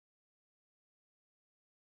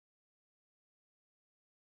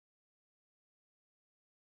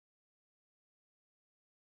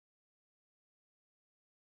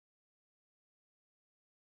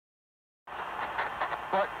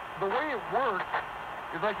But the way it works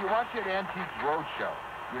is like you watch it at Antiques Roadshow,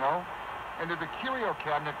 you know? And there's a curio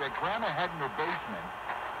cabinet that Grandma had in her basement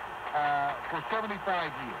for 75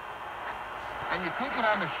 years. And you take it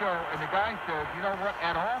on the show, and the guy says, you know what,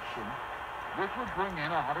 at auction, this would bring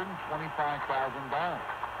in $125,000.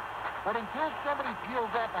 But until somebody peels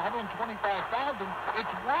up $125,000,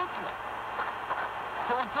 it's worthless.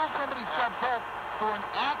 So until somebody steps up for an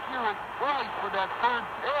accurate price for that third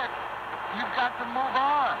pick, you've got to move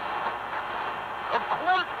on. Of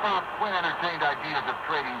course Bob Quinn entertained ideas of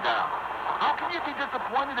trading down. How can you be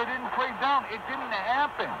disappointed they didn't trade down? It didn't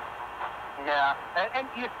happen. Yeah, and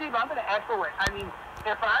you see, I'm going to echo it. I mean,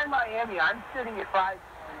 if I'm Miami, I'm sitting at 5.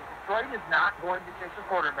 Detroit is not going to take the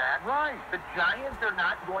quarterback. Right. The Giants are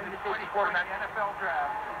not going to take the quarterback. The NFL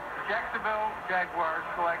draft, Jacksonville Jaguars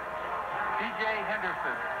select C.J.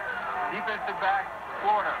 Henderson, defensive back,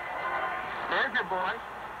 Florida. There's your boy.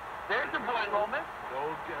 There's your boy, Roman.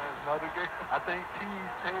 Those guys, another game. I think T.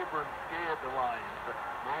 Tabor scared the Lions.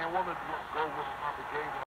 Man wanted to go with another game.